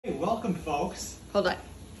Welcome, folks. Hold on.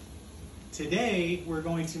 Today we're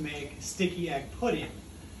going to make sticky egg pudding,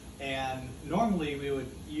 and normally we would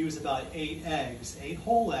use about 8 eggs, 8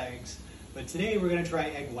 whole eggs, but today we're going to try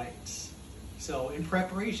egg whites. So in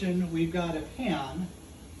preparation, we've got a pan,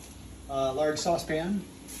 a large saucepan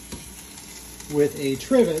with a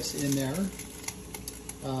trivet in there.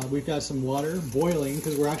 We've got some water boiling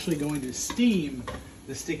because we're actually going to steam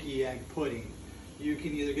the sticky egg pudding. You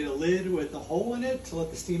can either get a lid with a hole in it to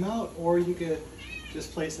let the steam out, or you could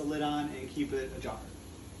just place a lid on and keep it ajar.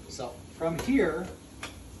 So from here,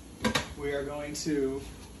 we are going to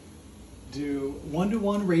do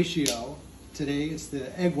 1-to-1 ratio. Today it's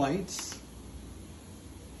the egg whites.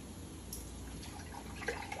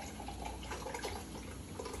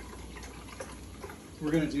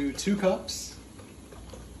 We're going to do 2 cups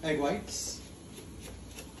egg whites.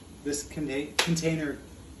 This container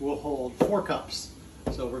will hold 4 cups,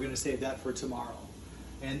 so we're going to save that for tomorrow.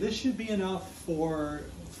 And this should be enough for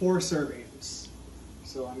 4 servings.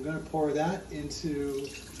 So I'm going to pour that into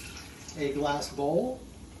a glass bowl,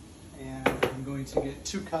 and I'm going to get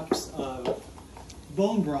 2 cups of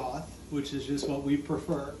bone broth, which is just what we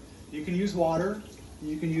prefer. You can use water,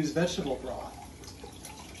 you can use vegetable broth.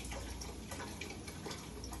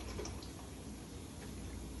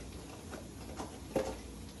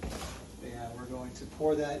 And we're going to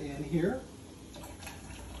pour that in here.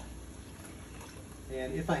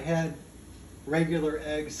 And if I had regular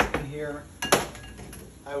eggs in here,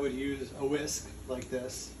 I would use a whisk like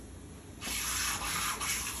this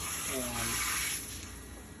and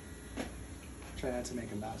try not to make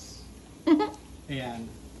a mess. And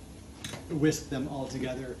whisk them all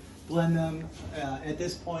together, blend them. At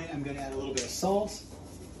this point, I'm going to add a little bit of salt.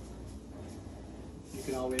 You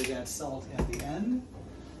can always add salt at the end.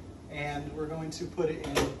 And we're going to put it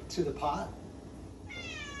into the pot.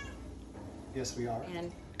 Yes, we are.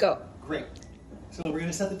 And go. Great. So we're going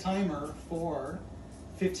to set the timer for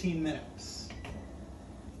 15 minutes.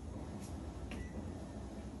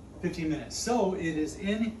 15 minutes. So it is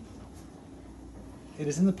in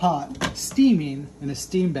the pot, steaming in a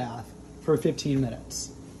steam bath for 15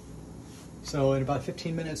 minutes. So in about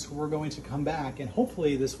 15 minutes, we're going to come back, and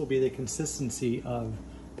hopefully this will be the consistency of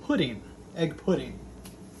pudding, egg pudding.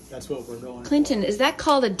 That's what we're going Clinton, for. is that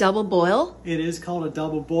called a double boil? It is called a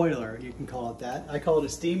double boiler. You can call it that. I call it a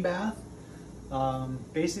steam bath.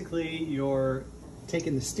 Basically, you're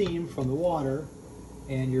taking the steam from the water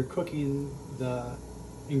and you're cooking the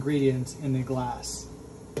ingredients in the glass.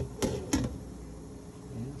 And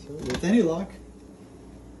so with any luck,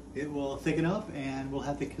 it will thicken up and we'll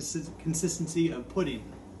have the consistency of pudding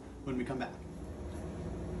when we come back.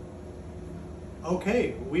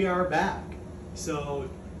 Okay, we are back. So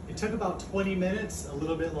it took about 20 minutes, a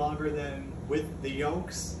little bit longer than with the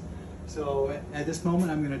yolks. So at this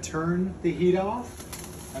moment, I'm going to turn the heat off.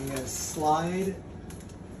 I'm going to slide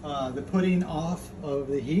the pudding off of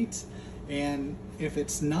the heat. And if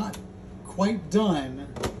it's not quite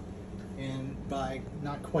done, and by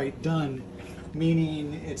not quite done,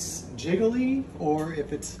 meaning it's jiggly, or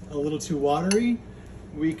if it's a little too watery,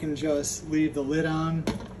 we can just leave the lid on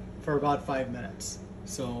for about 5 minutes.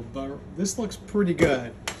 So, but this looks pretty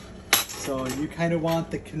good. So you kind of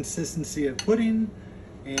want the consistency of pudding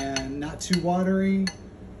and not too watery.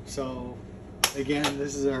 So again,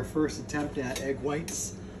 this is our first attempt at egg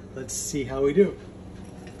whites. Let's see how we do.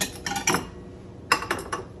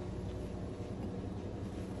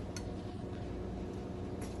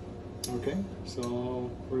 Okay,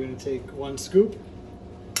 so we're going to take 1 scoop,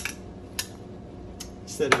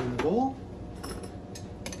 set it in the bowl.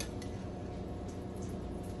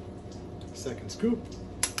 2nd scoop.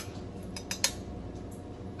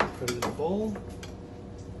 Put it in the bowl.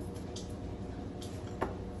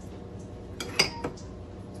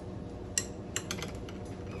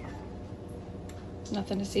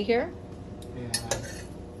 Nothing to see here. And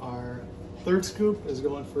our 3rd scoop is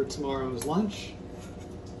going for tomorrow's lunch.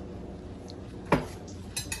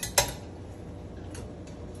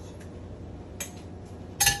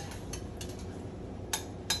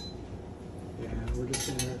 And we're just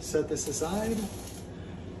going to set this aside.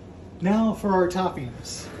 Now for our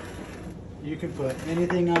toppings. You can put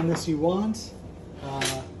anything on this you want.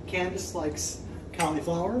 Candace likes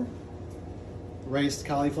cauliflower, riced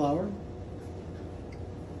cauliflower.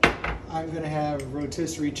 I'm going to have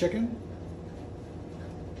rotisserie chicken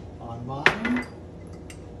on mine.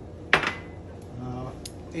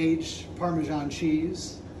 Aged Parmesan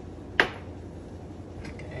cheese.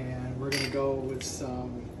 And we're going to go with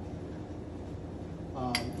some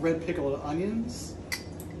red pickled onions.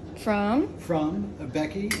 From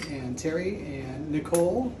Becky and Terry and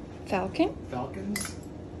Nicole. Falcons. Falcons.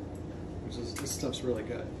 This stuff's really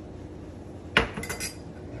good.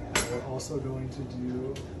 And we're also going to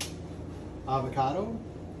do avocado.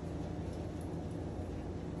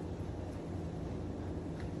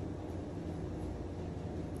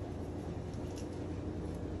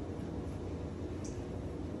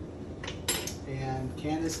 And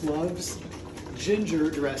Candace loves ginger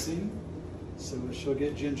dressing, so she'll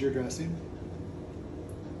get ginger dressing.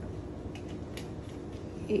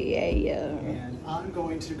 Yeah. And I'm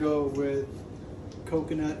going to go with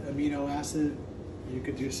coconut amino acid. You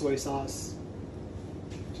could do soy sauce,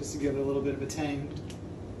 just to give it a little bit of a tang.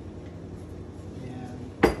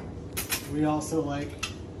 And we also like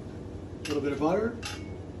a little bit of butter.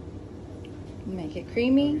 Make it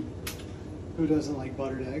creamy. Who doesn't like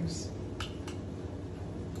buttered eggs?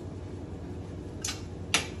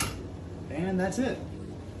 And that's it.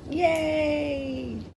 Yay!